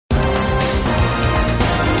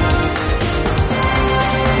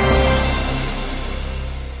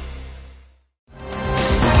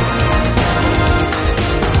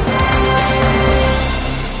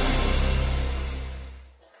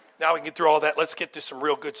how we can get through all that. Let's get to some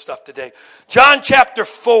real good stuff today. John chapter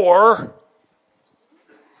 4.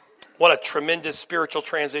 What a tremendous spiritual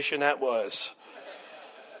transition that was.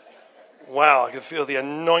 Wow, I can feel the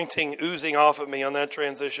anointing oozing off of me on that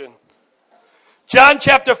transition. John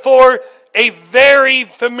chapter 4, a very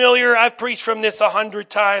familiar, I've preached from this 100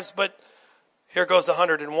 times, but here goes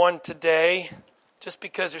 101 today. Just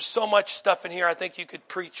because there's so much stuff in here, I think you could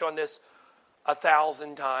preach on this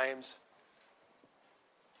 1,000 times.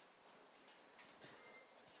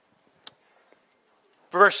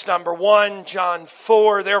 Verse number 1, John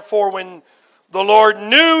 4, therefore when the Lord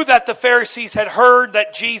knew that the Pharisees had heard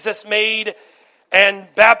that Jesus made and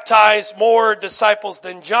baptized more disciples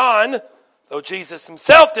than John, though Jesus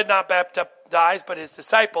himself did not baptize, but his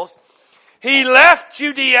disciples, he left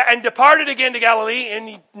Judea and departed again to Galilee, and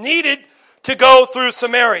he needed to go through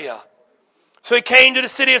Samaria. So he came to the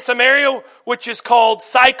city of Samaria, which is called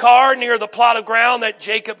Sychar, near the plot of ground that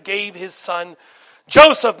Jacob gave his son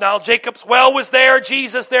Joseph. Now Jacob's well was there.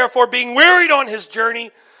 Jesus, therefore, being wearied on his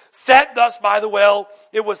journey, sat thus by the well.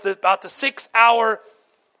 It was about the 6th hour.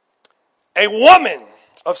 A woman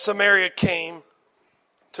of Samaria came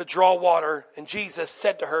to draw water, and Jesus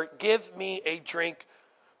said to her, give me a drink,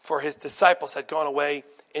 for his disciples had gone away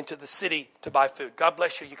into the city to buy food. God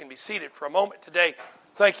bless you. You can be seated for a moment today.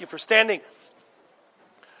 Thank you for standing.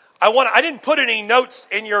 I didn't put any notes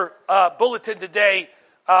in your bulletin today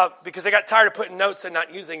because I got tired of putting notes and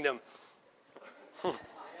not using them.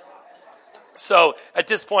 So at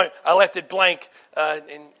this point, I left it blank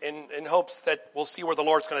in hopes that we'll see where the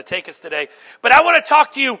Lord's going to take us today. But I want to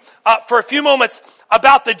talk to you for a few moments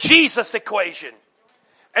about the Jesus equation.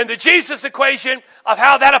 And the Jesus equation of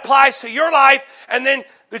how that applies to your life, and then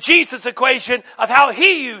the Jesus equation of how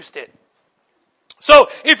he used it. So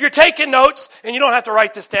if you're taking notes, and you don't have to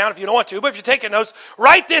write this down if you don't want to, but if you're taking notes,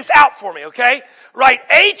 write this out for me, okay? Write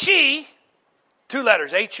H-E, 2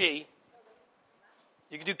 letters, H-E.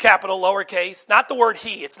 You can do capital, lowercase, not the word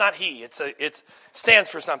he. It's not he. It stands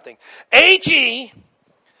for something. H-E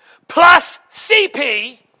plus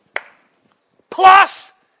C-P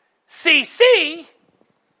plus C-C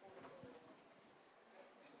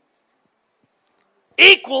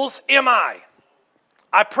equals M-I.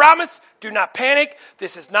 I promise, do not panic.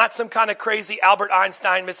 This is not some kind of crazy Albert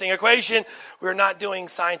Einstein missing equation. We're not doing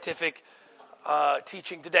scientific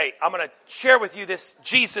teaching today. I'm going to share with you this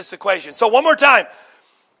Jesus equation. So one more time.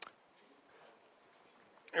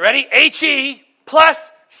 You ready? H-E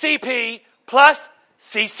plus C-P plus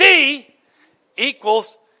C-C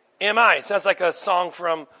equals M-I. It sounds like a song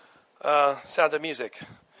from Sound of Music.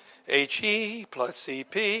 H-E plus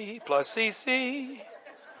C-P plus C-C.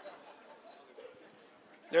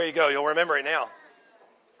 There you go. You'll remember it now.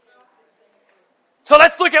 So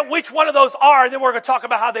let's look at which one of those are, and then we're going to talk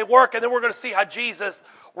about how they work, and then we're going to see how Jesus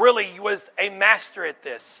really was a master at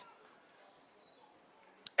this.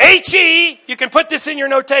 H-E, you can put this in your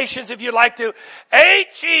notations if you'd like to.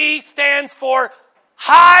 H-E stands for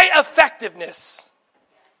high effectiveness.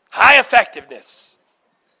 High effectiveness.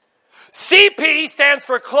 C-P stands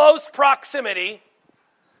for close proximity.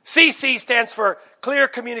 C-C stands for clear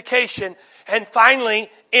communication. And finally,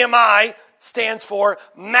 M-I stands for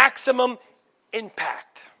maximum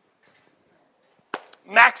impact.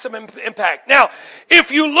 Maximum impact. Now,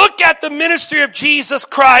 if you look at the ministry of Jesus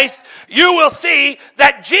Christ, you will see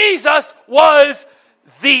that Jesus was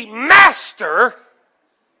the master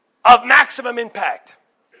of maximum impact.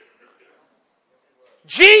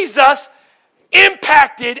 Jesus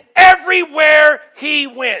impacted everywhere he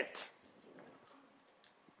went.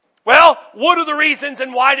 Well, what are the reasons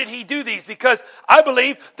and why did he do these? Because I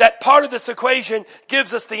believe that part of this equation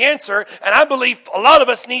gives us the answer, and I believe a lot of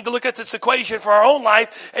us need to look at this equation for our own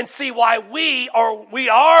life and see why we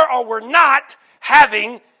are or we're not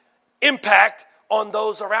having impact on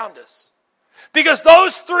those around us. Because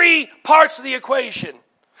those 3 parts of the equation,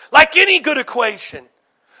 like any good equation,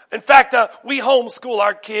 in fact, we homeschool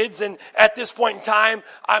our kids, and at this point in time,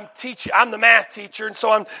 I'm the math teacher, and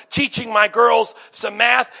so I'm teaching my girls some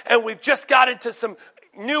math, and we've just got into some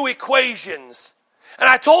new equations. And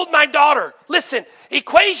I told my daughter, listen,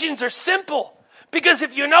 equations are simple, because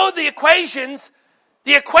if you know the equation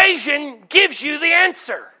gives you the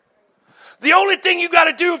answer. The only thing you got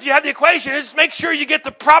to do if you have the equation is make sure you get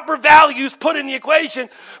the proper values put in the equation.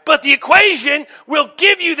 But the equation will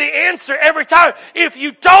give you the answer every time. If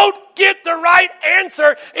you don't get the right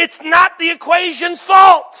answer, it's not the equation's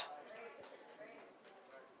fault.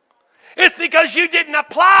 It's because you didn't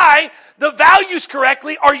apply the values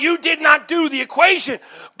correctly or you did not do the equation.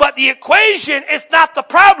 But the equation is not the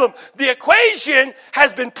problem. The equation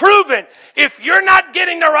has been proven. If you're not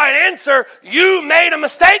getting the right answer, you made a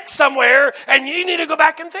mistake somewhere and you need to go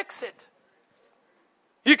back and fix it.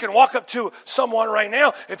 You can walk up to someone right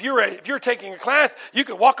now. If you're taking a class, you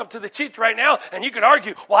can walk up to the teacher right now and you can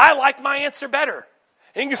argue, well, I like my answer better.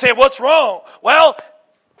 And you can say, what's wrong? Well,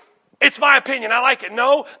 it's my opinion. I like it.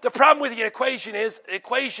 No, the problem with the equation is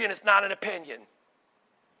not an opinion.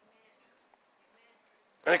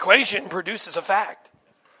 An equation produces a fact.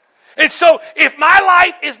 And so if my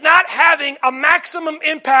life is not having a maximum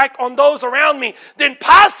impact on those around me, then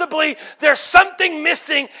possibly there's something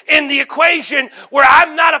missing in the equation where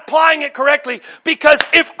I'm not applying it correctly. Because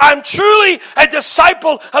if I'm truly a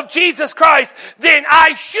disciple of Jesus Christ, then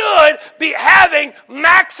I should be having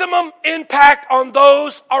maximum impact on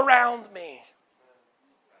those around me.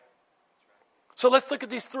 So let's look at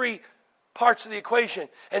these three parts of the equation.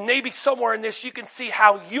 And maybe somewhere in this you can see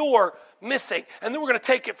how you're missing. And then we're going to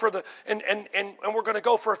take it for and we're going to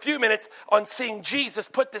go for a few minutes on seeing Jesus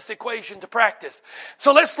put this equation to practice.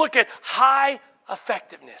 So let's look at high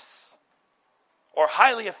effectiveness or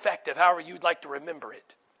highly effective, however you'd like to remember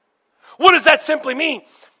it. What does that simply mean?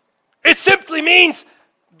 It simply means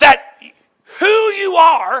that who you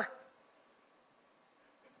are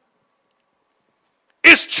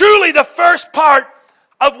is truly the first part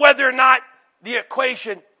of whether or not the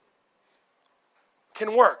equation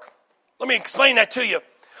can work. Let me explain that to you.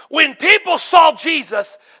 When people saw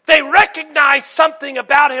Jesus, they recognized something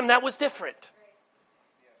about him that was different.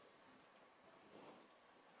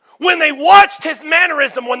 When they watched his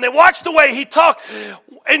mannerism, when they watched the way he talked,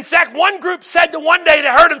 in fact, one group said that one day they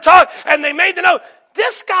heard him talk, and they made the note,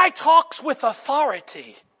 this guy talks with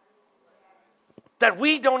authority that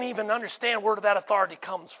we don't even understand where that authority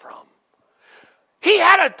comes from. He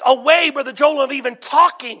had a way, Brother Joel, of even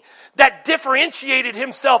talking that differentiated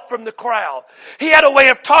himself from the crowd. He had a way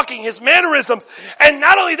of talking, his mannerisms. And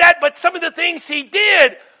not only that, but some of the things he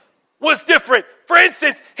did was different. For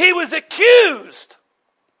instance, he was accused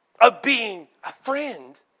of being a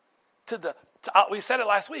friend to we said it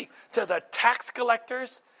last week, to the tax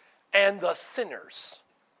collectors and the sinners.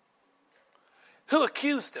 Who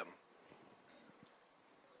accused him?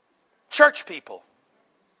 Church people.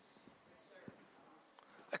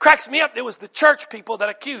 It cracks me up. It was the church people that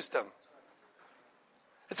accused him.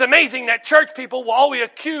 It's amazing that church people will always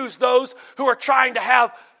accuse those who are trying to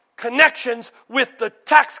have connections with the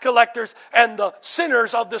tax collectors and the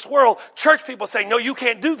sinners of this world. Church people say, no, you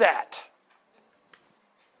can't do that.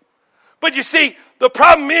 But you see, the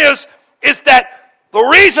problem is that the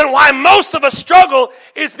reason why most of us struggle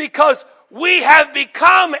is because we have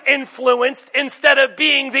become influenced instead of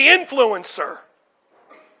being the influencer.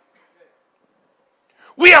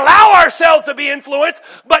 We allow ourselves to be influenced,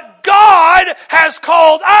 but God has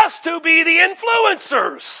called us to be the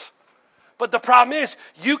influencers. But the problem is,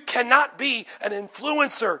 you cannot be an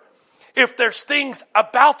influencer if there's things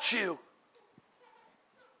about you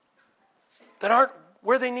that aren't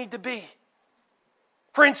where they need to be.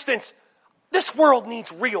 For instance, this world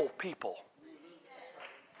needs real people.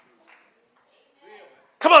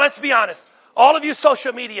 Come on, let's be honest. All of you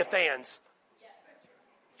social media fans,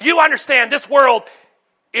 you understand this world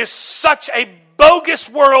is such a bogus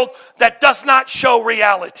world that does not show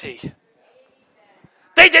reality.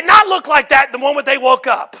 They did not look like that the moment they woke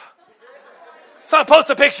up. Someone post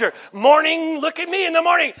a picture. Morning, look at me in the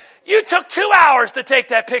morning. You took 2 hours to take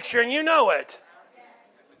that picture and you know it.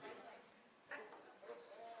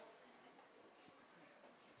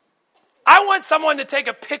 I want someone to take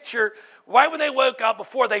a picture right when they woke up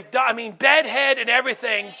before they've done, bedhead and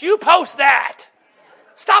everything. You post that.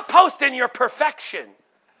 Stop posting your perfection.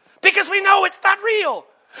 Because we know it's not real.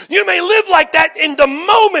 You may live like that in the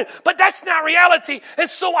moment, but that's not reality. And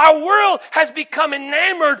so our world has become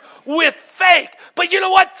enamored with fake. But you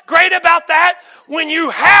know what's great about that? When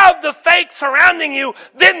you have the fake surrounding you,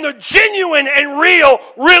 then the genuine and real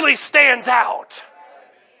really stands out.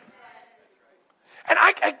 And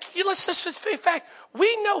let's just in fact,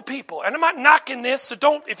 we know people, and I'm not knocking this,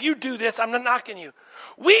 so if you do this, I'm not knocking you.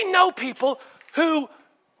 We know people who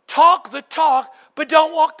talk the talk, but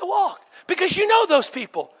don't walk the walk. Because you know those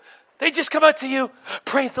people. They just come up to you,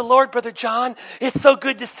 praise the Lord, Brother John. It's so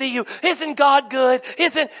good to see you. Isn't God good?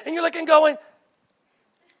 And you're looking going,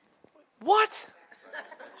 what?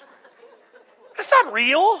 That's not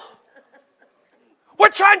real. We're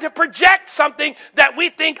trying to project something that we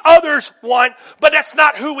think others want, but that's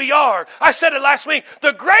not who we are. I said it last week.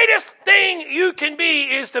 The greatest thing you can be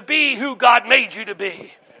is to be who God made you to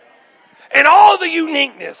be. And all the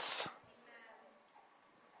uniqueness.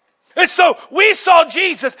 And so we saw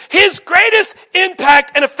Jesus, his greatest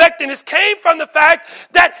impact and effectiveness came from the fact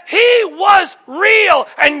that he was real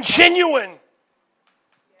and genuine.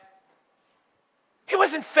 He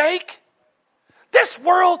wasn't fake. This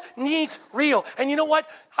world needs real. And you know what?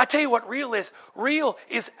 I tell you what real is. Real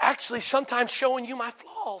is actually sometimes showing you my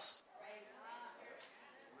flaws.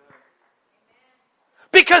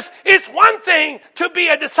 Because it's one thing to be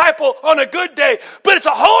a disciple on a good day, but it's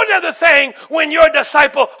a whole other thing when you're a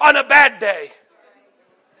disciple on a bad day.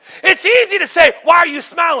 It's easy to say, why are you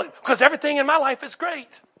smiling? Because everything in my life is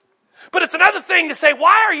great. But it's another thing to say,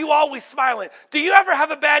 why are you always smiling? Do you ever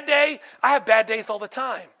have a bad day? I have bad days all the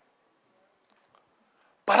time.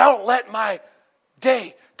 But I don't let my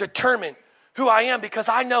day determine who I am, because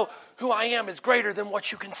I know who I am is greater than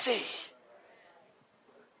what you can see.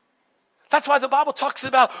 That's why the Bible talks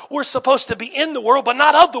about we're supposed to be in the world, but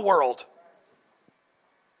not of the world.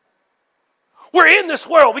 We're in this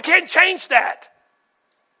world. We can't change that.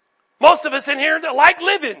 Most of us in here that like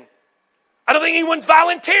living. I don't think anyone's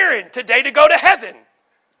volunteering today to go to heaven.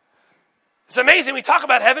 It's amazing. We talk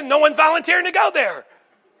about heaven. No one's volunteering to go there.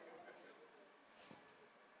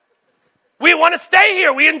 We want to stay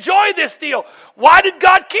here. We enjoy this deal. Why did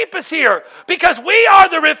God keep us here? Because we are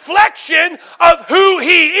the reflection of who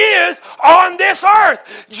he is on this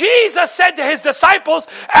earth. Jesus said to his disciples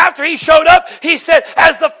after he showed up, he said,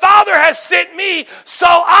 as the Father has sent me, so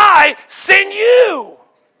I send you.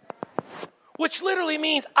 Which literally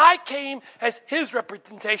means I came as his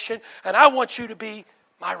representation, and I want you to be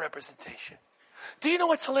my representation. Do you know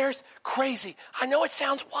what's hilarious? Crazy. I know it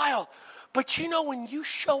sounds wild. But you know, when you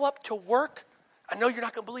show up to work, I know you're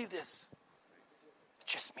not going to believe this.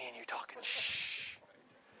 Just me and you talking. Shh.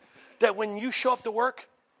 That when you show up to work,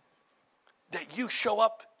 that you show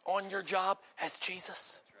up on your job as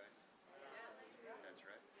Jesus.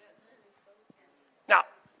 Now,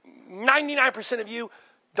 99% of you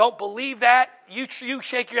don't believe that. You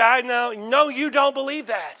shake your eye. No, you don't believe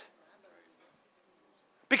that.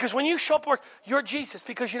 Because when you show up at work, you're Jesus.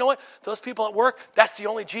 Because you know what? Those people at work, that's the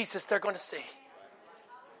only Jesus they're going to see.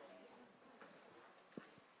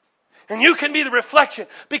 And you can be the reflection.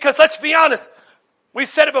 Because let's be honest. We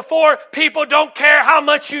said it before. People don't care how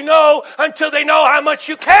much you know until they know how much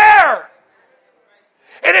you care.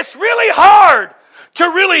 And it's really hard to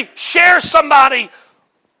really share somebody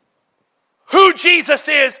who Jesus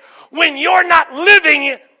is when you're not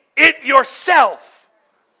living it yourself.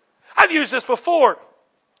 I've used this before.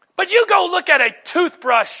 But you go look at a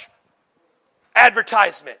toothbrush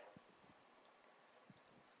advertisement.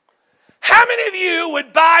 How many of you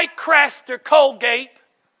would buy Crest or Colgate?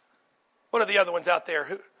 What are the other ones out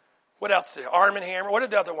there? What else? Arm & Hammer. What are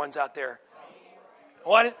the other ones out there?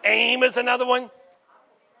 What? AIM is another one.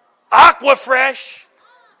 Aquafresh.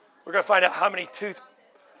 We're going to find out how many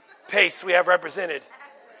toothpaste we have represented.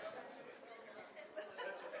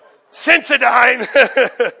 Sensodyne.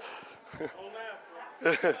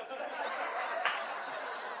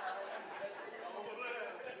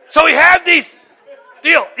 So we have these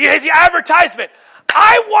the advertisement.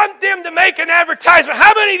 I want them to make an advertisement.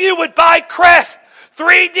 How many of you would buy Crest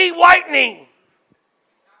 3D whitening?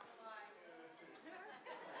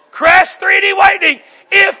 Crest 3D whitening.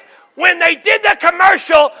 If when they did the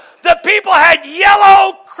commercial, the people had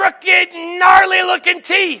yellow, crooked, gnarly looking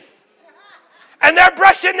teeth. And they're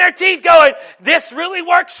brushing their teeth going, this really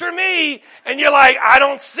works for me. And you're like, I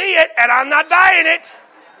don't see it and I'm not buying it.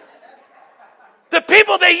 The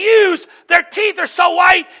people they use, their teeth are so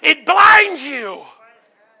white, it blinds you.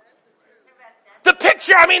 The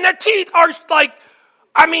picture, their teeth are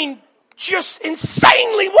just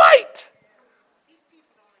insanely white.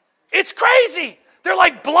 It's crazy. They're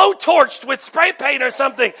like blowtorched with spray paint or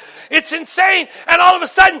something. It's insane. And all of a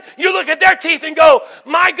sudden, you look at their teeth and go,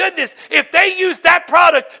 my goodness, if they use that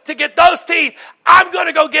product to get those teeth, I'm going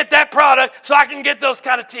to go get that product so I can get those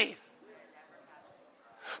kind of teeth.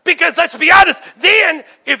 Because let's be honest, then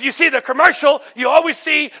if you see the commercial, you always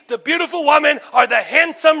see the beautiful woman or the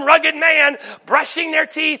handsome, rugged man brushing their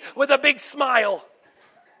teeth with a big smile.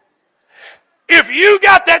 If you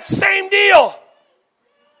got that same deal,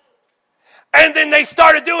 and then they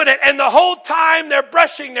started doing it, and the whole time they're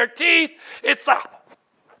brushing their teeth, it's like,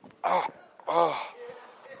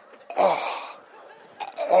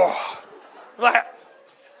 like,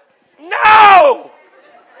 no!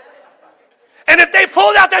 And if they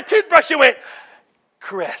pulled out that toothbrush and went,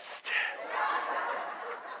 Crest.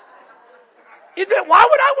 Why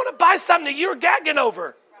would I want to buy something that you're gagging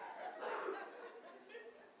over?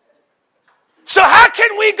 So how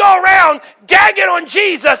can we go around gagging on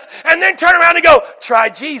Jesus and then turn around and go, try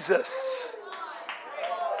Jesus?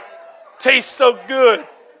 Tastes so good.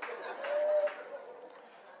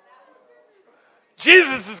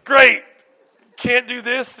 Jesus is great. You can't do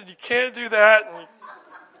this and you can't do that. And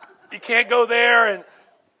you can't go there and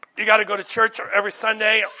you got to go to church every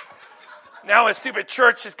Sunday. Now a stupid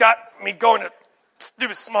church has got me going to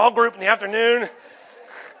stupid small group in the afternoon.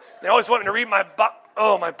 They always want me to read my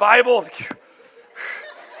Bible.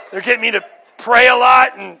 They're getting me to pray a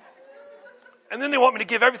lot. And then they want me to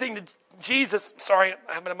give everything to Jesus. Sorry,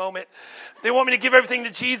 I'm having a moment. They want me to give everything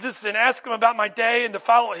to Jesus and ask him about my day and to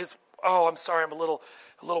follow his... Oh, I'm sorry, I'm a little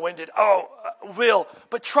winded. Will,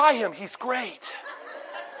 but try him. He's great.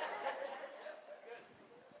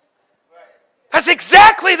 That's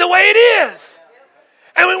exactly the way it is.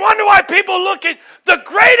 And we wonder why people look at the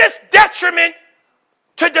greatest detriment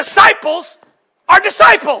to disciples are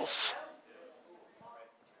disciples.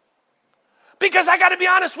 Because I got to be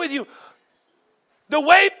honest with you, the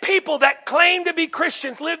way people that claim to be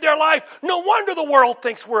Christians live their life, no wonder the world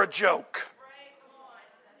thinks we're a joke.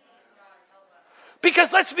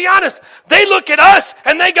 Because let's be honest, they look at us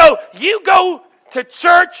and they go, you go to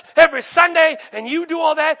church every Sunday and you do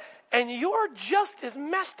all that, and you're just as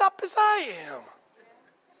messed up as I am.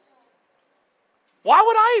 Why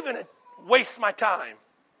would I even waste my time?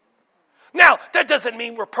 Now, that doesn't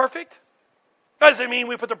mean we're perfect. Doesn't mean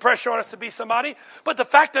we put the pressure on us to be somebody. But the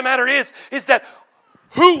fact of the matter is that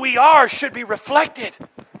who we are should be reflected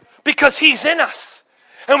because he's in us.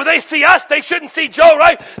 And when they see us, they shouldn't see Joe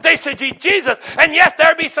Wright. They should see Jesus. And yes,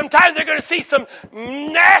 there'll be some times they're going to see some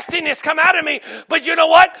nastiness come out of me. But you know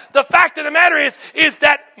what? The fact of the matter is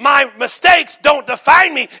that my mistakes don't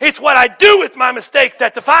define me. It's what I do with my mistake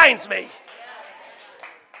that defines me.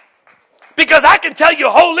 Because I can tell you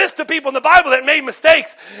a whole list of people in the Bible that made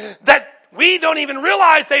mistakes that we don't even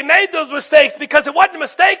realize they made those mistakes because it wasn't a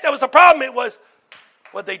mistake that was the problem. It was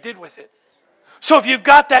what they did with it. So if you've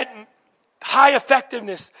got that high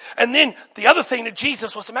effectiveness, and then the other thing that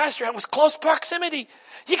Jesus was a master at was close proximity.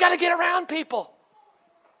 You got to get around people.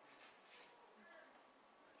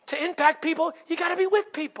 To impact people, you got to be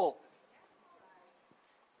with people.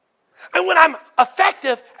 And when I'm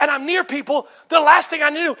effective and I'm near people, the last thing I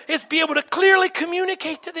do is be able to clearly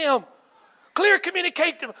communicate to them. Clearly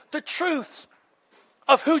communicate to them the truths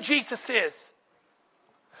of who Jesus is.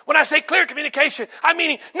 When I say clear communication, I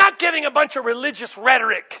mean not giving a bunch of religious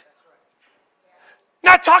rhetoric.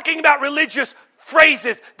 Not talking about religious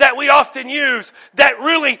phrases that we often use that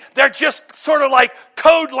really, they're just sort of like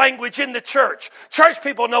code language in the church. Church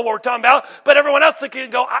people know what we're talking about, but everyone else can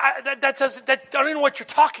go, I don't even know what you're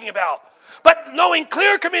talking about. But knowing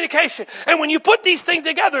clear communication. And when you put these things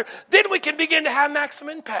together, then we can begin to have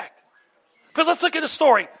maximum impact. Because let's look at the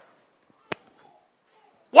story.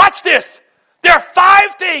 Watch this. There are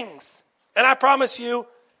 5 things. And I promise you,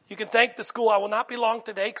 you can thank the school. I will not be long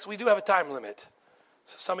today because we do have a time limit.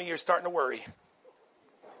 So some of you are starting to worry.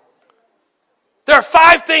 There are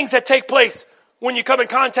 5 things that take place when you come in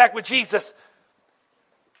contact with Jesus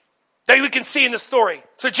that we can see in the story.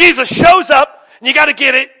 So Jesus shows up, and you got to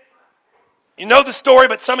get it. You know the story,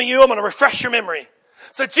 but some of you, I'm going to refresh your memory.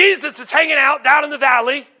 So Jesus is hanging out down in the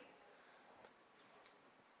valley,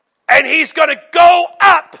 and he's going to go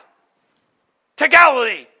up to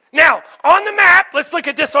Galilee. Now, on the map, let's look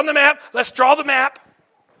at this on the map. Let's draw the map.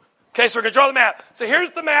 Okay, so we're going to draw the map. So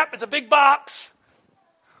here's the map. It's a big box.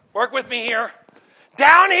 Work with me here.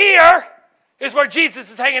 Down here is where Jesus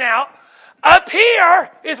is hanging out. Up here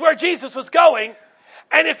is where Jesus was going.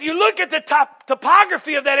 And if you look at the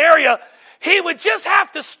topography of that area, he would just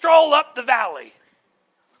have to stroll up the valley,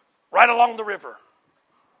 right along the river.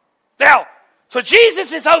 Now, so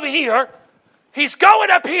Jesus is over here. He's going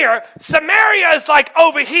up here. Samaria is like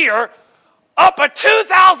over here, up a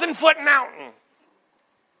 2,000-foot mountain.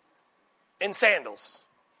 In sandals.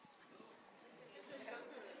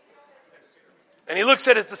 And he looks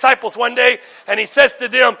at his disciples one day and he says to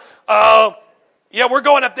them, yeah, we're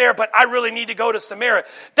going up there, but I really need to go to Samaria.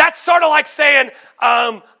 That's sort of like saying,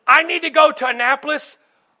 I need to go to Annapolis.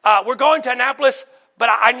 We're going to Annapolis, but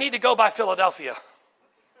I need to go by Philadelphia.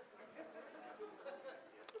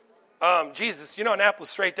 Jesus, you know Annapolis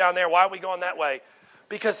straight down there. Why are we going that way?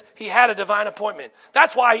 Because he had a divine appointment.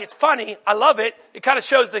 That's why it's funny. I love it. It kind of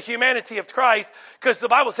shows the humanity of Christ. Because the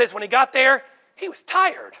Bible says when he got there, he was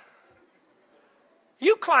tired.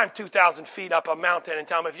 You climb 2,000 feet up a mountain and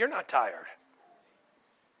tell me if you're not tired.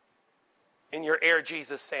 In your Air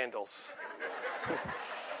Jesus sandals.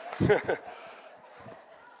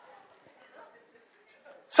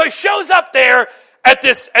 So he shows up there at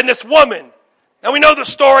this, and this woman Now we know the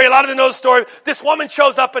story. A lot of you know the story. This woman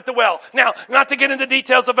shows up at the well. Now, not to get into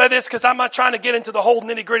details of this because I'm not trying to get into the whole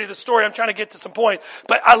nitty gritty of the story. I'm trying to get to some points.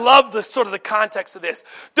 But I love the sort of the context of this.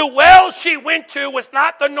 The well she went to was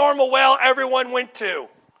not the normal well everyone went to.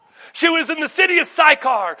 She was in the city of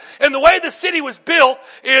Sychar. And the way the city was built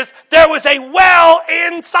is there was a well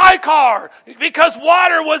in Sychar because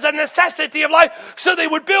water was a necessity of life. So they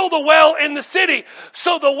would build a well in the city.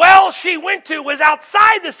 So the well she went to was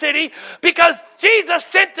outside the city because Jesus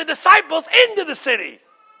sent the disciples into the city.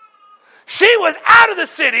 She was out of the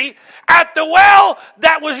city at the well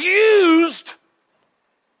that was used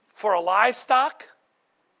for a livestock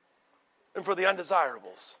and for the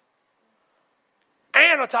undesirables.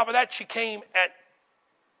 And on top of that, she came at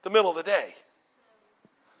the middle of the day.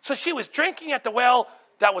 So she was drinking at the well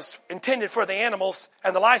that was intended for the animals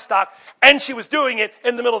and the livestock, and she was doing it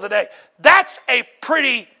in the middle of the day. That's a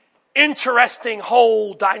pretty interesting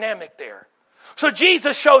whole dynamic there. So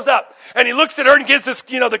Jesus shows up, and he looks at her and gives this,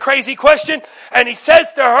 the crazy question, and he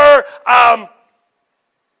says to her, I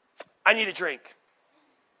need a drink.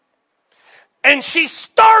 And she's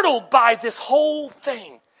startled by this whole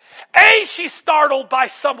thing. She's startled by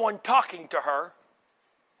someone talking to her.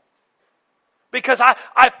 Because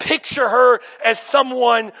I picture her as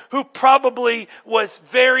someone who probably was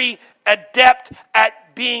very adept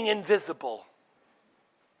at being invisible.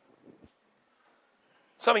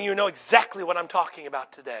 Some of you know exactly what I'm talking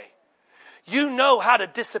about today. You know how to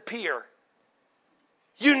disappear.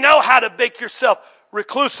 You know how to make yourself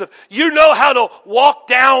reclusive. You know how to walk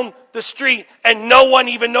down the street and no one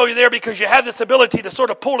even know you're there because you have this ability to sort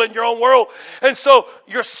of pull in your own world. And so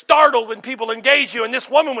you're startled when people engage you. And this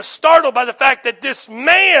woman was startled by the fact that this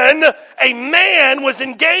man, a man, was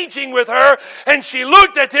engaging with her. And she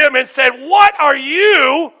looked at him and said, "What are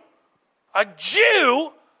you, a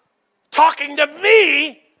Jew, talking to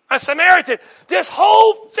me, a Samaritan?" This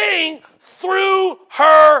whole thing threw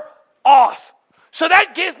her off. So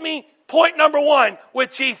that gives me point number one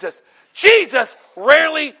with Jesus. Jesus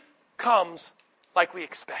rarely comes like we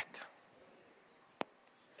expect.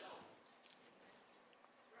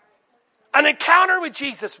 An encounter with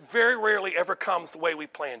Jesus very rarely ever comes the way we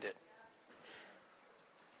planned it.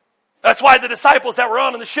 That's why the disciples that were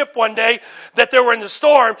on the ship one day, that they were in the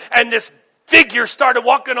storm, and this figure started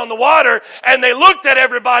walking on the water, and they looked at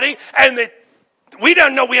everybody, and we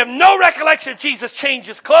don't know. We have no recollection of Jesus changed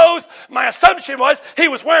his clothes. My assumption was he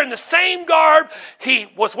was wearing the same garb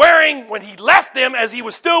he was wearing when he left them as he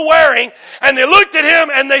was still wearing. And they looked at him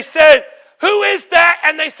and they said, "Who is that?"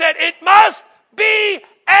 And they said, "It must be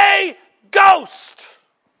a ghost."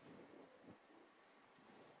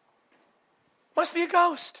 Must be a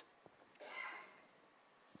ghost.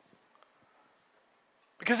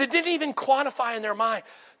 Because it didn't even quantify in their mind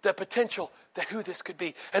the potential that who this could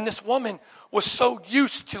be. And this woman was so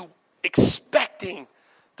used to expecting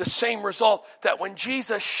the same result that when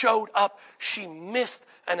Jesus showed up, she missed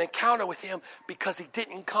an encounter with him because he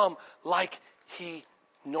didn't come like he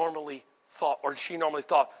normally thought, or she normally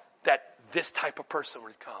thought that this type of person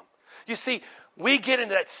would come. You see, we get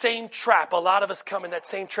into that same trap. A lot of us come in that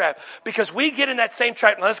same trap because we get in that same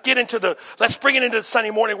trap. Now let's bring it into the Sunday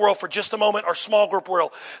morning world for just a moment, or small group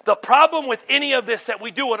world. The problem with any of this that we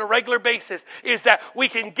do on a regular basis is that we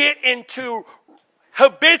can get into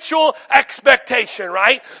habitual expectation,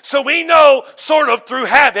 right? So we know sort of through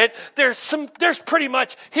habit, there's pretty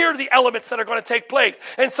much, here are the elements that are going to take place.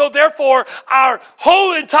 And so therefore, our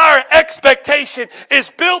whole entire expectation is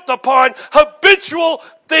built upon habitual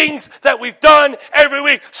things that we've done every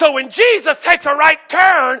week. So when Jesus takes a right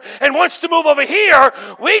turn and wants to move over here,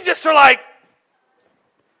 we just are like,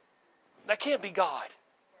 that can't be God.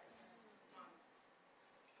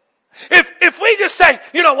 If we just say,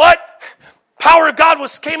 you know what? Power of God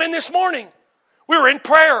came in this morning. We were in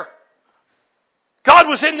prayer. God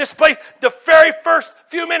was in this place. The very first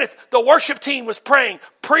few minutes, the worship team was praying.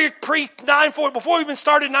 Pre 9:40, before we even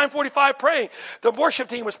started 9:45 praying, the worship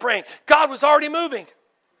team was praying. God was already moving.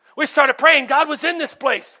 We started praying. God was in this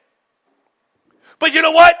place. But you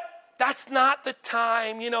know what? That's not the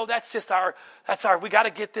time. That's our, we got to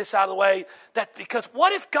get this out of the way. Because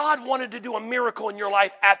what if God wanted to do a miracle in your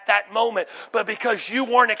life at that moment, but because you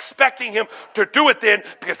weren't expecting him to do it then,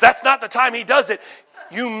 because that's not the time he does it,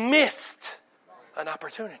 you missed an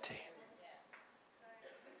opportunity.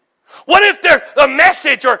 What if there's a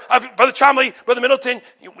message, or Brother Chomley, Brother Middleton,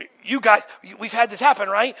 you guys, we've had this happen,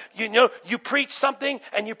 right? You preach something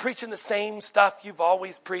and you preach in the same stuff you've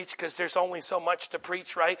always preached because there's only so much to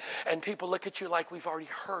preach, right? And people look at you like, we've already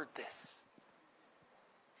heard this.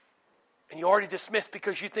 And you already dismiss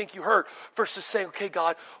because you think you heard, versus saying, okay,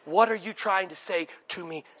 God, what are you trying to say to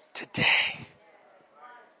me today?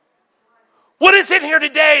 What is in here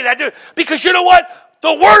today that do? Because you know what?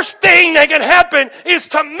 The worst thing that can happen is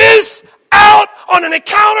to miss out on an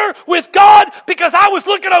encounter with God because I was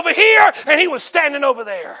looking over here and he was standing over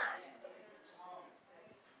there.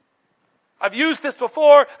 I've used this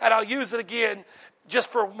before and I'll use it again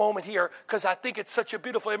just for a moment here because I think it's such a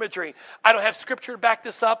beautiful imagery. I don't have scripture to back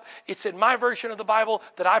this up. It's in my version of the Bible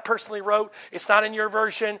that I personally wrote. It's not in your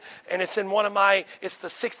version, and it's in it's the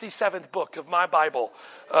 67th book of my Bible.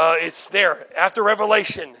 It's there after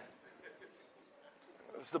Revelation.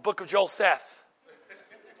 It's the book of Joel Seth,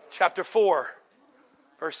 chapter 4,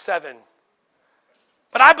 verse 7.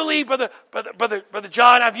 But I believe, Brother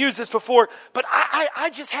John, I've used this before, but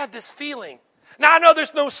I just have this feeling. Now, I know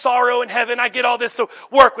there's no sorrow in heaven. I get all this, so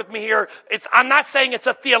work with me here. I'm not saying it's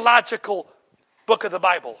a theological book of the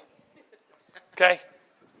Bible. Okay?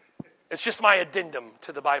 It's just my addendum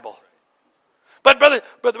to the Bible. But Brother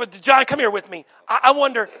John, come here with me. I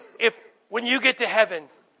wonder if when you get to heaven,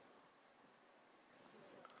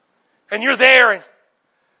 and you're there, and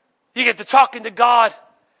you get to talking to God,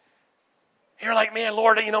 you're like, man,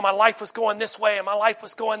 Lord, my life was going this way, and my life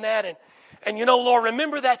was going that, and Lord,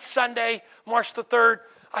 remember that Sunday, March the 3rd,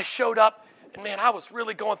 I showed up, and man, I was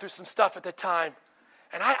really going through some stuff at the time,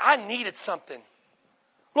 and I needed something.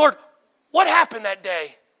 Lord, what happened that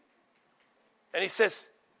day? And he says,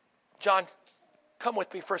 John, come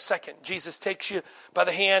with me for a second. Jesus takes you by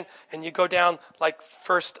the hand, and you go down like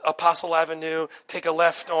First Apostle Avenue, take a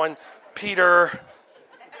left on Peter,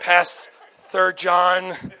 past 3rd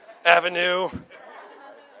John Avenue,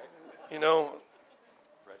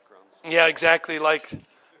 Yeah, exactly, like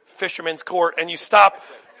Fisherman's Court. And you stop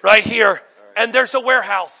right here, and there's a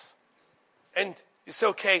warehouse. And you say,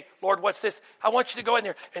 okay, Lord, what's this? I want you to go in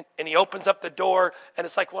there. And he opens up the door, and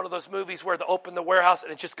it's like one of those movies where they open the warehouse,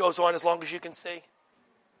 and it just goes on as long as you can see. And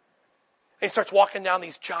he starts walking down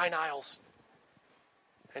these giant aisles.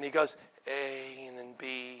 And he goes, A, and then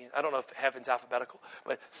B. I don't know if heaven's alphabetical,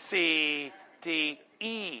 but C, D,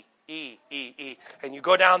 E. E. And you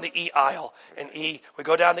go down the E aisle, and E, we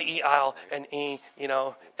go down the E aisle, and E,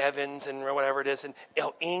 Evans, and whatever it is, and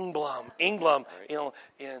Ingblom,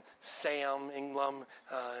 and Sam Ingblom,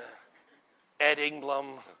 Ed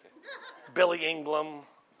Ingblom, Billy Ingblom.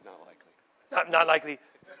 Not likely. Not likely.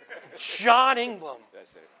 John Ingblom.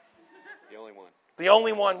 That's it. The only one. The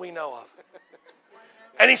only one we know of.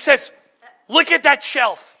 And he says, look at that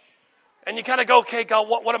shelf. And you kind of go, okay, God,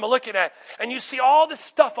 what am I looking at? And you see all this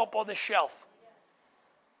stuff up on the shelf.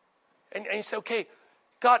 And you say, okay,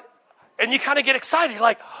 God, and you kind of get excited. You're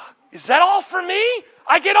like, is that all for me?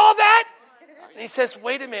 I get all that? And he says,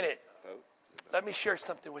 wait a minute. Let me share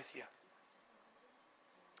something with you.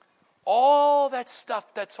 All that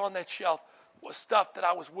stuff that's on that shelf was stuff that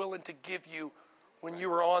I was willing to give you when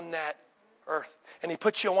you were on that earth. And he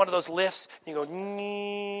puts you on one of those lifts. And you go,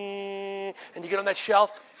 and you get on that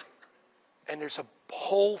shelf. And there's a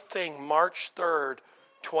whole thing, March 3rd,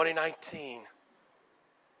 2019.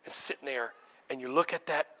 It's sitting there. And you look at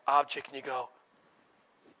that object and you go,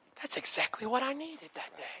 that's exactly what I needed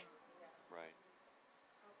that day. Right.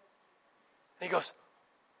 And he goes,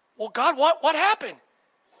 well, God, what happened?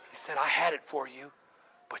 He said, I had it for you,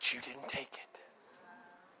 but you didn't take it.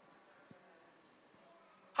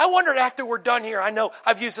 I wondered after we're done here, I know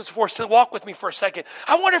I've used this before, so walk with me for a second.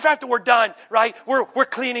 I wonder if after we're done, right, we're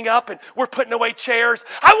cleaning up and we're putting away chairs.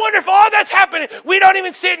 I wonder if all that's happening, we don't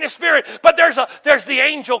even see it in the spirit, but there's the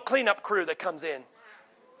angel cleanup crew that comes in.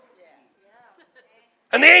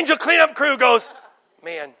 And the angel cleanup crew goes,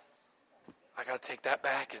 man, I got to take that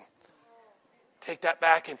back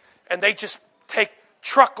and they just take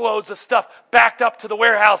truckloads of stuff backed up to the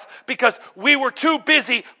warehouse because we were too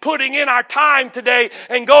busy putting in our time today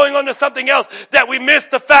and going on to something else that we missed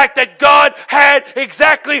the fact that God had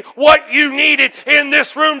exactly what you needed in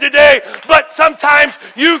this room today. But sometimes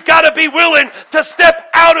you've got to be willing to step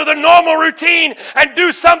out of the normal routine and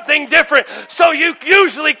do something different. So you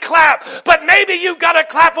usually clap, but maybe you've got to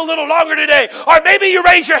clap a little longer today, or maybe you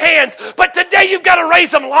raise your hands, but today you've got to raise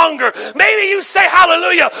them longer. Maybe you say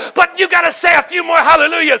hallelujah, but you got to say a few more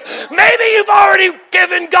hallelujahs. Maybe you've already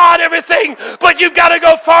given God everything, but you've got to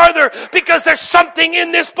go farther because there's something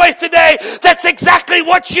in this place today that's exactly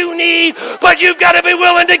what you need, but you've got to be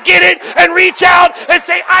willing to get it and reach out and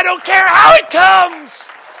say, I don't care how it comes.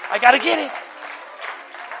 I got to get it.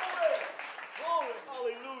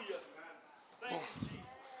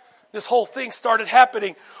 This whole thing started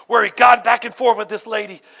happening where he got back and forth with this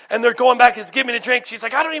lady, and they're going back, he's giving me a drink. She's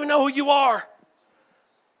like, I don't even know who you are.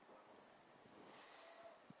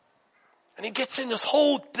 And he gets in this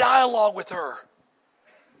whole dialogue with her.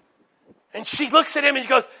 And she looks at him and he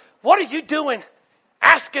goes, what are you doing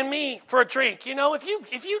asking me for a drink. You know, if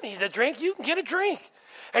you need a drink, you can get a drink.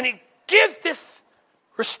 And he gives this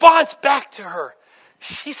response back to her.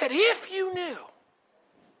 She said, if you knew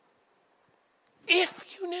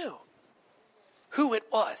who it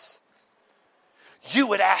was, you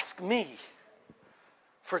would ask me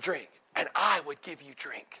for a drink, and I would give you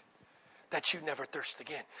drink that you never thirst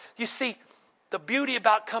again. You see, the beauty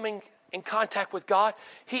about coming in contact with God,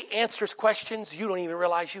 he answers questions you don't even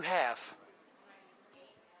realize you have.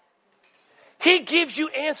 He gives you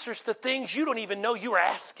answers to things you don't even know you are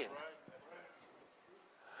asking.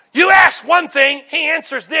 You ask one thing, he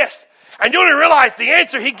answers this. And you don't even realize the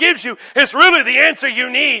answer he gives you is really the answer you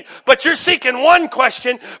need. But you're seeking one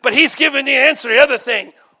question, but he's giving the answer to the other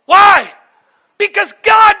thing. Why? Because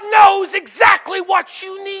God knows exactly what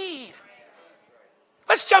you need.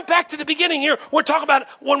 Let's jump back to the beginning here. We're talking about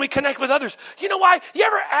when we connect with others. You know why? You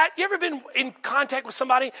ever been in contact with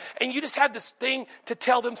somebody and you just have this thing to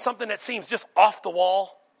tell them something that seems just off the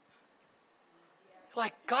wall? You're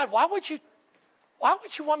like, God, why would you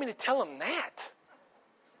want me to tell him that?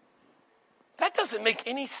 That doesn't make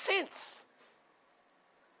any sense.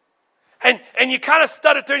 And you kind of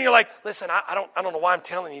stutter there and you're like, listen, I don't know why I'm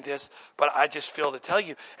telling you this, but I just feel to tell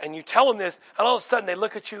you. And you tell them this, and all of a sudden they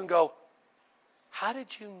look at you and go, how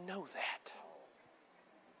did you know that?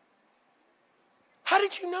 How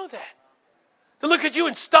did you know that? They look at you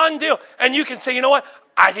in stunned deal, and you can say, you know what?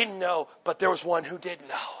 I didn't know, but there was one who did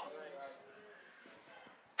know.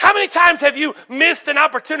 How many times have you missed an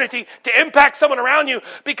opportunity to impact someone around you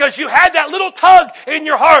because you had that little tug in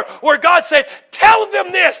your heart where God said, tell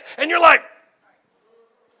them this, and you're like,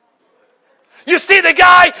 you see the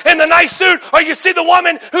guy in the nice suit, or you see the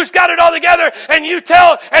woman who's got it all together, and you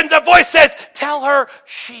tell, and the voice says, tell her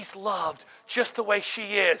she's loved just the way she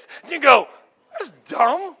is. And you go, that's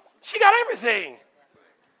dumb. She got everything.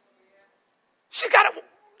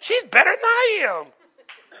 She's better than I am.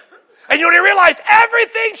 And you only realize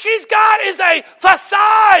everything she's got is a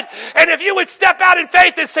facade. And if you would step out in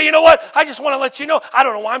faith and say, you know what, I just want to let you know, I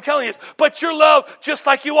don't know why I'm telling you this, but you're loved just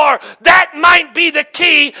like you are. That might be the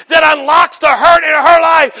key that unlocks the hurt in her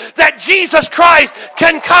life, that Jesus Christ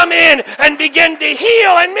can come in and begin to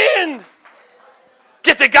heal and mend.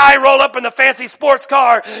 Get the guy roll up in the fancy sports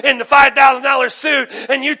car in the $5,000 suit,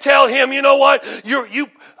 and you tell him, you know what,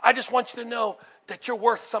 I just want you to know that you're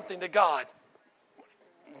worth something to God.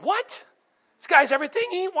 What? This guy's everything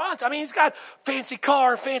he wants. I mean, he's got fancy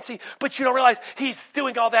car, but you don't realize he's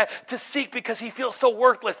doing all that to seek because he feels so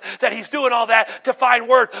worthless, that he's doing all that to find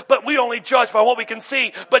worth. But we only judge by what we can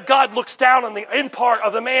see. But God looks down on the in part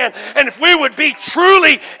of the man. And if we would be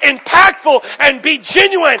truly impactful and be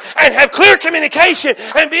genuine and have clear communication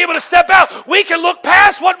and be able to step out, we can look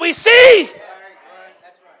past what we see.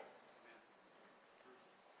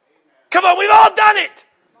 Come on, we've all done it.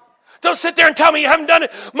 Don't sit there and tell me you haven't done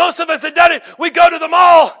it. Most of us have done it. We go to the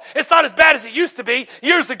mall. It's not as bad as it used to be.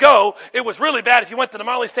 Years ago, it was really bad if you went to the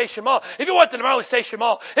Marley Station Mall. If you went to the Marley Station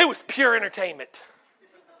Mall, it was pure entertainment.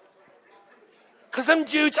 Because them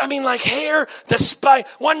dudes, like hair, the spike.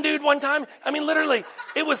 One dude one time, literally,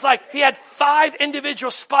 it was like he had 5 individual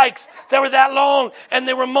spikes that were that long, and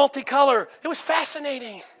they were multicolor. It was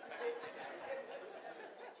fascinating.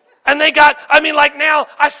 And they got, now,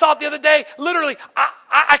 I saw it the other day, literally,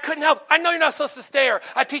 I couldn't help. I know you're not supposed to stare.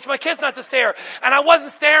 I teach my kids not to stare. And I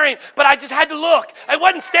wasn't staring, but I just had to look. I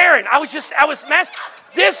wasn't staring. I was messed.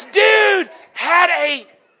 This dude had a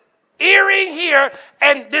earring here,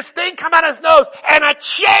 and this thing come out of his nose, and a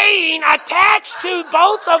chain attached to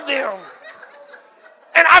both of them.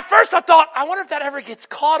 And at first I thought, I wonder if that ever gets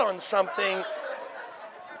caught on something.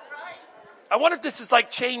 I wonder if this is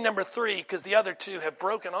like chain number 3 because the other 2 have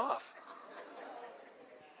broken off.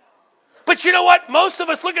 But you know what? Most of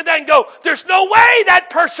us look at that and go, there's no way that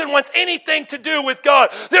person wants anything to do with God.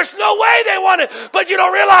 There's no way they want it. But you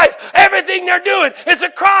don't realize everything they're doing is a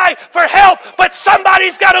cry for help. But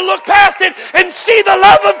somebody's got to look past it and see the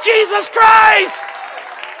love of Jesus Christ.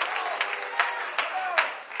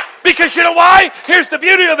 Because you know why? Here's the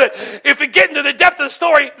beauty of it. If we get into the depth of the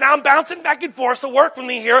story, now I'm bouncing back and forth, so work with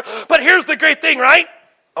me here. But here's the great thing, right?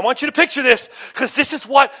 I want you to picture this, because this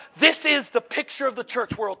is the picture of the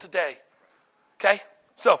church world today. Okay?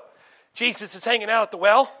 So, Jesus is hanging out at the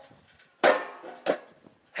well.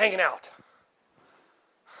 Hanging out.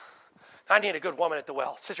 I need a good woman at the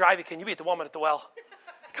well. Sister Ivy, can you be the woman at the well?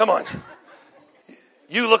 Come on.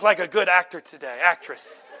 You look like a good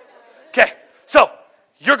actress. Okay, so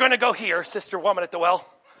you're going to go here, sister woman at the well.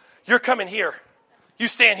 You're coming here. You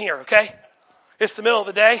stand here, okay? It's the middle of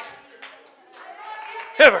the day.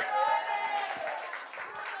 Ever.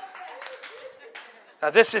 Now,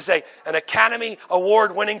 this is an Academy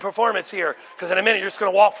Award-winning performance here, because in a minute you're just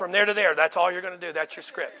going to walk from there to there. That's all you're going to do. That's your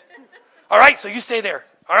script. All right, so you stay there.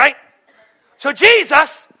 All right? So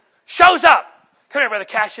Jesus shows up. Come here, Brother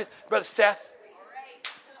Cassius, Brother Seth.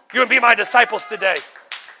 You're going to be my disciples today.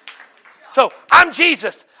 So I'm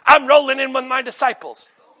Jesus. I'm rolling in with my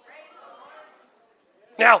disciples.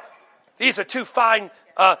 Now, these are two fine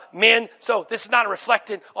men, so this is not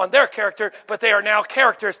reflected on their character, but they are now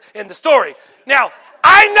characters in the story. Now,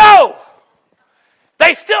 I know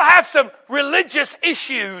they still have some religious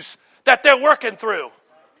issues that they're working through.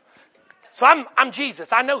 So I'm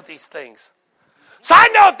Jesus. I know these things. So I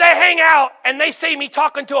know if they hang out and they see me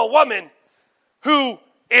talking to a woman who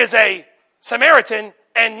is a Samaritan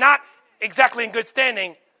and not exactly in good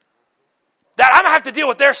standing, that I'm going to have to deal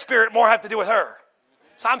with their spirit more have to do with her.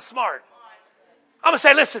 So I'm smart. I'm going to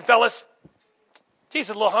say, listen, fellas,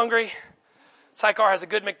 Jesus is a little hungry. Sychar has a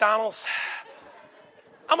good McDonald's.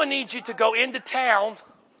 I'm going to need you to go into town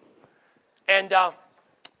and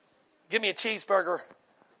give me a cheeseburger,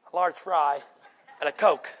 a large fry, and a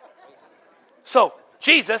Coke. So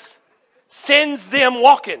Jesus sends them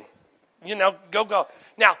walking. You know, go.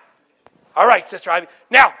 Now, all right, Sister Ivy.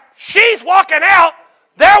 Now, she's walking out.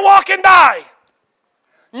 They're walking by.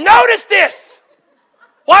 Notice this.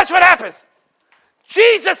 Watch what happens.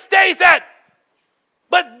 Jesus stays at,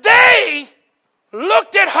 but they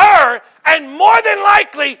looked at her, and more than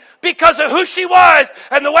likely, because of who she was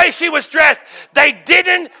and the way she was dressed, they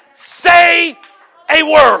didn't say a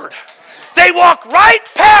word. They walked right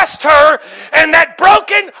past her, and that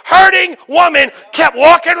broken, hurting woman kept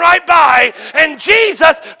walking right by. And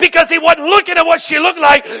Jesus, because he wasn't looking at what she looked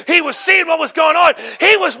like, he was seeing what was going on.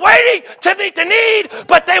 He was waiting to meet the need,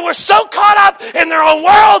 but they were so caught up in their own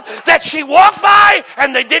world that she walked by,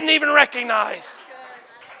 and they didn't even recognize.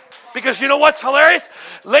 Because you know what's hilarious?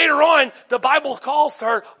 Later on, the Bible calls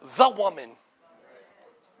her the woman.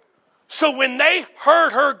 So when they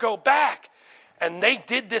heard her go back, and they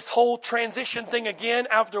did this whole transition thing again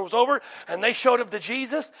after it was over, and they showed up to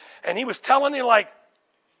Jesus, and he was telling you like,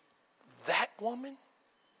 that woman?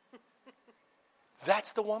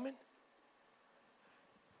 That's the woman?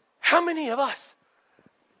 How many of us,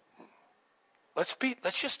 let's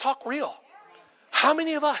just talk real. How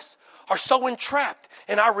many of us are so entrapped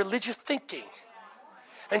in our religious thinking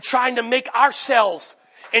and trying to make ourselves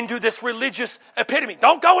into this religious epitome?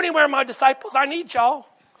 Don't go anywhere, my disciples. I need y'all.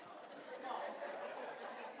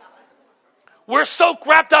 We're so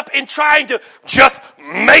wrapped up in trying to just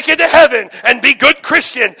make it to heaven and be good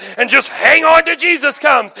Christian and just hang on till Jesus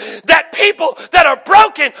comes, that people that are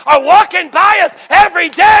broken are walking by us every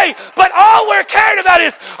day, but all we're caring about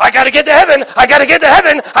is, I got to get to heaven, I got to get to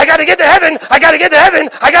heaven, I got to get to heaven, I got to get to heaven,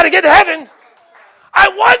 I got to get to heaven. I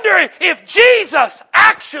wonder if Jesus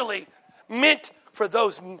actually meant for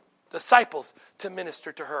those disciples to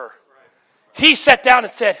minister to her. He sat down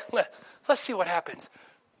and said, let's see what happens.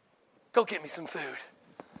 Go get me some food.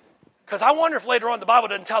 Because I wonder if later on, the Bible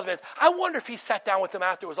doesn't tell us this, I wonder if he sat down with them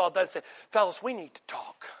after it was all done and said, fellas, we need to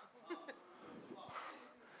talk.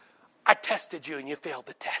 I tested you and you failed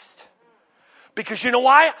the test. Because you know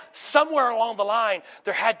why? Somewhere along the line,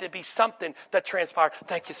 there had to be something that transpired.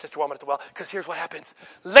 Thank you, Sister Woman at the Well. Because here's what happens.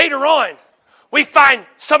 Later on, we find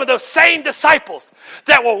some of those same disciples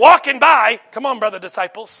that were walking by. Come on, brother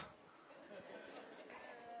disciples.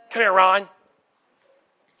 Come here, Ron.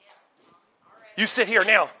 You sit here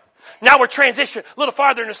now. Now we're transitioning a little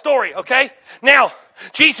farther in the story, okay? Now,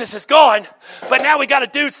 Jesus is gone, but now we got a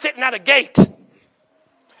dude sitting at a gate.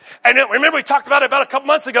 And remember we talked about it about a couple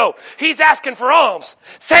months ago. He's asking for alms.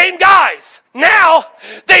 Same guys. Now,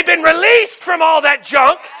 they've been released from all that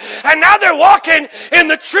junk, and now they're walking in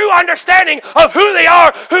the true understanding of who they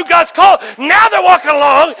are, who God's called. Now they're walking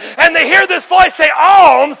along, and they hear this voice say,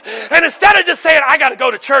 alms, and instead of just saying, I got to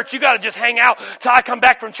go to church, you got to just hang out till I come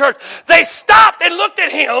back from church, they stopped and looked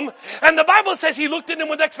at him, and the Bible says he looked at them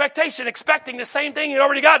with expectation, expecting the same thing he'd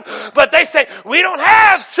already gotten. But they say, we don't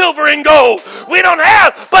have silver and gold. We don't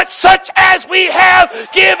have, but such as we have,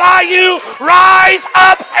 give I you, rise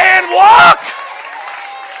up and walk.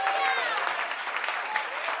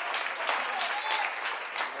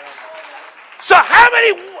 So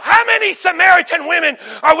how many Samaritan women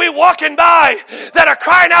are we walking by that are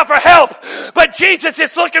crying out for help? But Jesus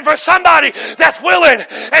is looking for somebody that's willing.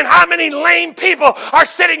 And how many lame people are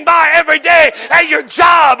sitting by every day at your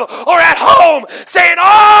job or at home saying,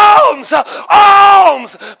 alms,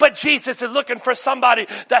 alms. But Jesus is looking for somebody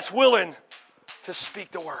that's willing to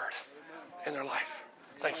speak the word in their life.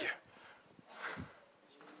 Thank you.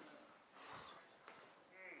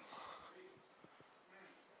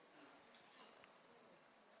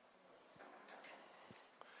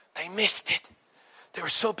 missed it. They were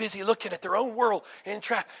so busy looking at their own world and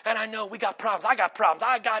trap. And I know we got problems. I got problems.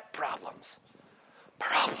 I got problems.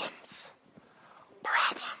 Problems.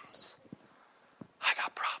 Problems. I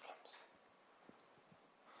got problems.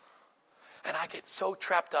 And I get so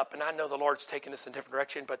trapped up, and I know the Lord's taking us in a different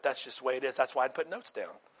direction, but that's just the way it is. That's why I put notes down.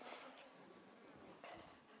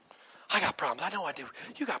 I got problems. I know I do.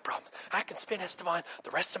 You got problems. I can spend, Esteban,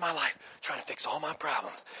 the rest of my life trying to fix all my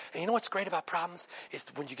problems. And you know what's great about problems?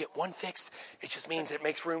 Is when you get one fixed, it just means it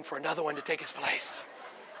makes room for another one to take its place.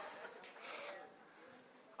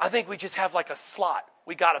 I think we just have like a slot.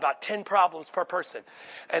 We got about 10 problems per person.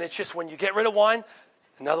 And it's just when you get rid of one,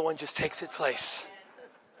 another one just takes its place.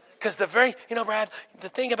 Because Brad, the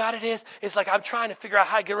thing about it is like I'm trying to figure out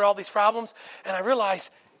how to get rid of all these problems. And I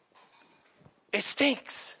realize it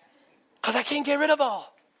stinks. Because I can't get rid of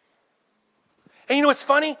all. And you know what's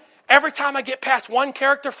funny? Every time I get past one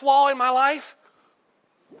character flaw in my life,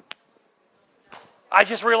 I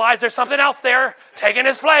just realize there's something else there taking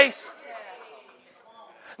its place.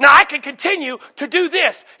 Now I can continue to do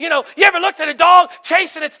this. You ever looked at a dog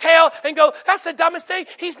chasing its tail and go, that's the dumbest thing.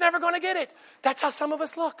 He's never going to get it. That's how some of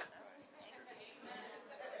us look.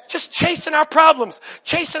 Just chasing our problems,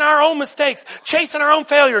 chasing our own mistakes, chasing our own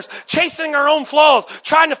failures, chasing our own flaws,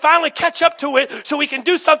 trying to finally catch up to it so we can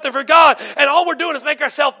do something for God. And all we're doing is make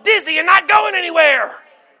ourselves dizzy and not going anywhere.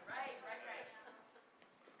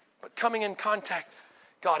 But coming in contact,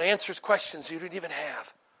 God answers questions you didn't even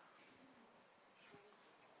have.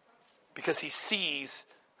 Because He sees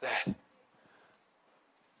that. And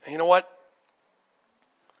you know what?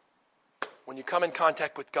 When you come in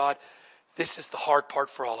contact with God, this is the hard part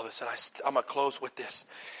for all of us, and I'm going to close with this.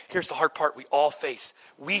 Here's the hard part we all face.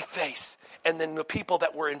 We face, and then the people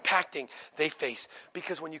that we're impacting, they face.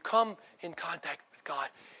 Because when you come in contact with God,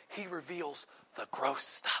 He reveals the gross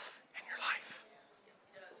stuff in your life.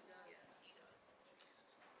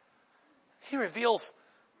 He reveals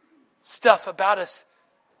stuff about us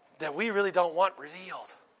that we really don't want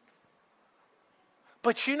revealed.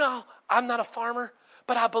 But I'm not a farmer,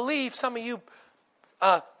 but I believe some of you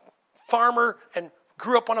farmer and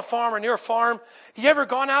grew up on a farm or near a farm. You ever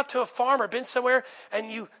gone out to a farm or been somewhere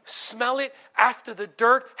and you smell it after the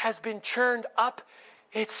dirt has been churned up?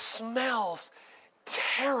 It smells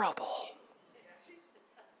terrible.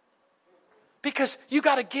 Because you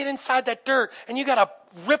got to get inside that dirt and you got to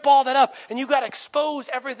rip all that up and you got to expose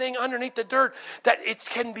everything underneath the dirt that it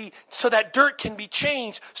can be, so that dirt can be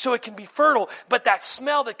changed so it can be fertile. But that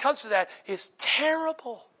smell that comes with that is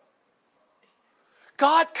terrible.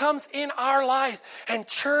 God comes in our lives and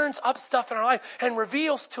churns up stuff in our life and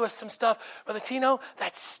reveals to us some stuff. Brother Tino,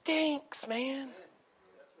 that stinks, man.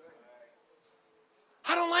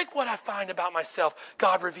 I don't like what I find about myself.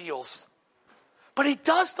 God reveals. But He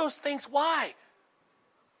does those things. Why?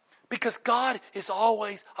 Because God is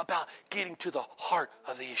always about getting to the heart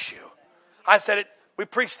of the issue. I said it. We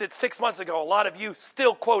preached it 6 months ago. A lot of you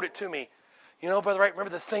still quote it to me. Brother Wright, remember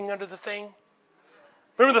the thing under the thing?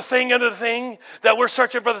 Remember the thing under the thing? That we're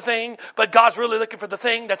searching for the thing, but God's really looking for the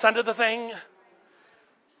thing that's under the thing?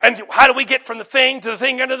 And how do we get from the thing to the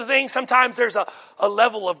thing under the thing? Sometimes there's a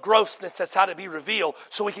level of grossness that's how to be revealed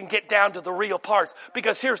so we can get down to the real parts.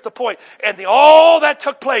 Because here's the point. And all that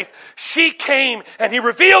took place, she came and He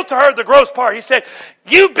revealed to her the gross part. He said,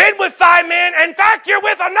 you've been with 5 men. In fact, you're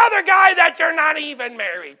with another guy that you're not even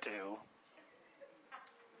married to.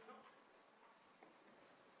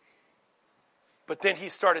 But then He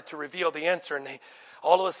started to reveal the answer. And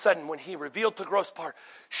all of a sudden, when He revealed the gross part,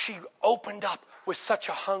 she opened up with such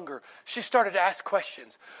a hunger. She started to ask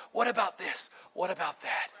questions. What about this? What about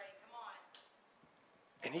that?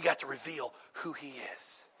 And He got to reveal who He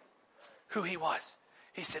is. Who He was.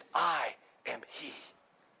 He said, I am He.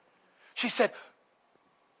 She said,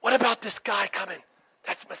 what about this guy coming?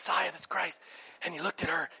 That's Messiah, that's Christ. And He looked at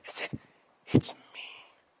her and said, it's me.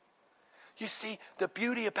 You see, the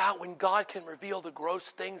beauty about when God can reveal the gross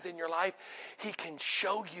things in your life, He can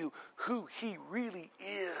show you who He really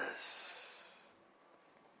is.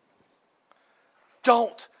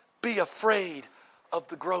 Don't be afraid of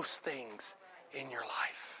the gross things in your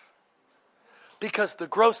life. Because the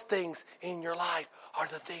gross things in your life are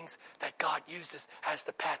the things that God uses as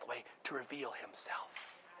the pathway to reveal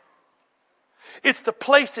Himself. It's the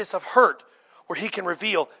places of hurt where He can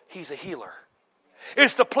reveal He's a healer.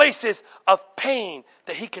 It's the places of pain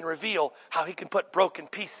that He can reveal how He can put broken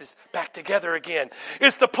pieces back together again.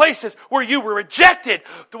 It's the places where you were rejected,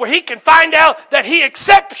 where He can find out that He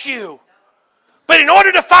accepts you. But in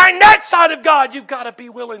order to find that side of God, you've got to be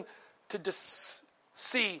willing to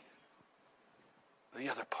see the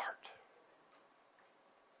other part.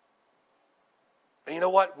 And you know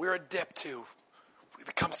what? We're adept to. We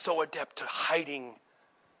become so adept to hiding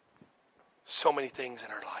so many things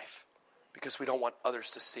in our life because we don't want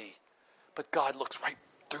others to see. But God looks right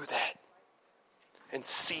through that and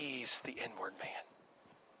sees the inward man.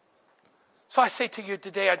 So I say to you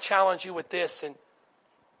today, I challenge you with this, and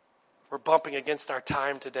we're bumping against our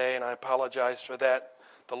time today, and I apologize for that.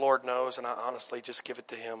 The Lord knows, and I honestly just give it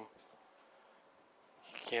to Him.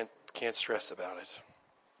 You can't stress about it.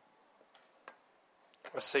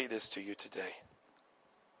 I say this to you today.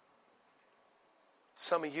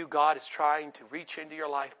 Some of you, God is trying to reach into your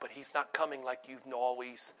life, but He's not coming like you've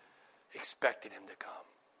always expected Him to come.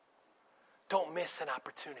 Don't miss an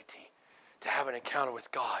opportunity to have an encounter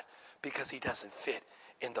with God because He doesn't fit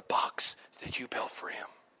in the box that you built for Him.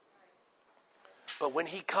 But when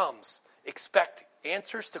He comes, expect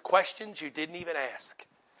answers to questions you didn't even ask.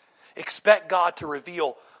 Expect God to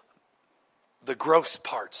reveal the gross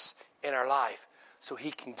parts in our life so He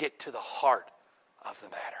can get to the heart of the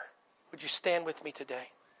matter. Would you stand with me today?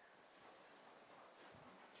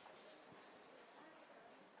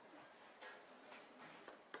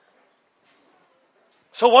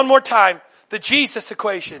 So one more time, the Jesus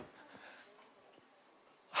equation.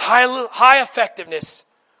 High effectiveness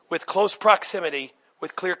with close proximity,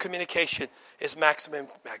 with clear communication, is maximum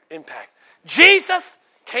impact. Jesus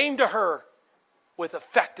came to her with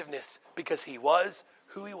effectiveness because He was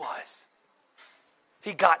who He was.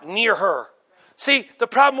 He got near her. See, the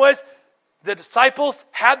problem was the disciples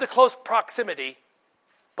had the close proximity,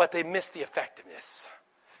 but they missed the effectiveness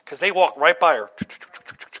because they walked right by her,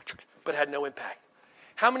 but had no impact.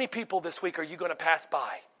 How many people this week are you going to pass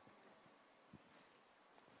by?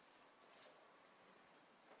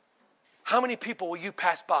 How many people will you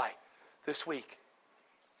pass by this week?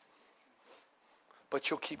 But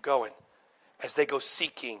you'll keep going as they go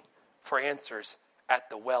seeking for answers at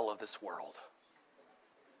the well of this world.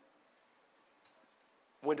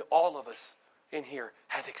 When all of us in here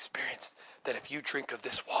have experienced that if you drink of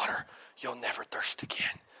this water, you'll never thirst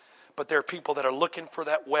again. But there are people that are looking for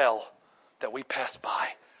that well that we pass by.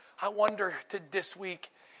 I wonder this week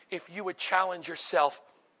if you would challenge yourself.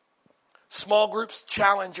 Small groups,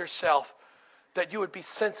 challenge yourself that you would be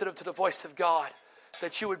sensitive to the voice of God,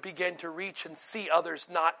 that you would begin to reach and see others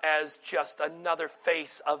not as just another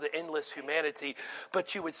face of the endless humanity,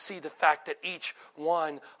 but you would see the fact that each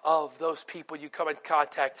one of those people you come in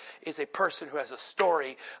contact is a person who has a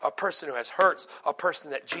story, a person who has hurts, a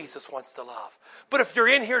person that Jesus wants to love. But if you're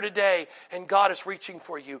in here today and God is reaching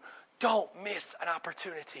for you, don't miss an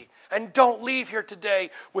opportunity. And don't leave here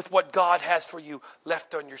today with what God has for you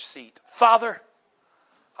left on your seat. Father,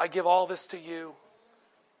 I give all this to you.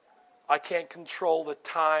 I can't control the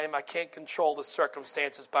time. I can't control the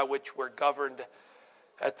circumstances by which we're governed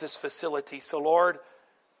at this facility. So, Lord,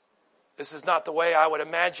 this is not the way I would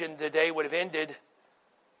imagine the day would have ended.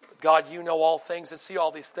 But God, you know all things and see all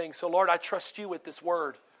these things. So, Lord, I trust you with this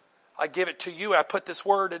word. I give it to you. I put this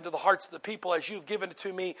word into the hearts of the people as you've given it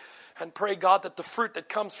to me. And pray, God, that the fruit that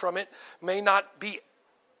comes from it may not be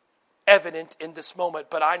evident in this moment.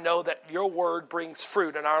 But I know that your word brings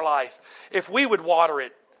fruit in our life. If we would water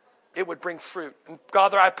it, it would bring fruit. And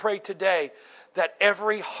Father, I pray today that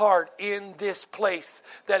every heart in this place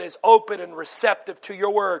that is open and receptive to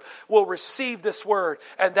your word will receive this word,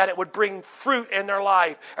 and that it would bring fruit in their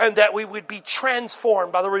life, and that we would be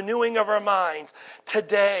transformed by the renewing of our minds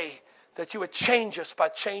today, that you would change us by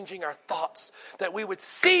changing our thoughts, that we would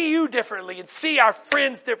see you differently and see our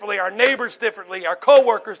friends differently, our neighbors differently, our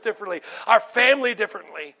co-workers differently, our family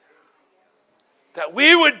differently, that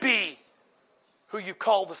we would be who you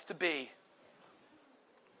called us to be.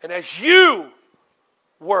 And as you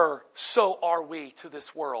were, so are we to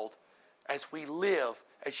this world as we live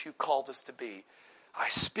as you called us to be. I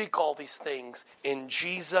speak all these things in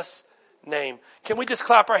Jesus' name. Can we just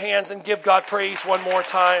clap our hands and give God praise one more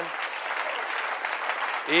time?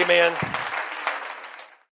 Amen.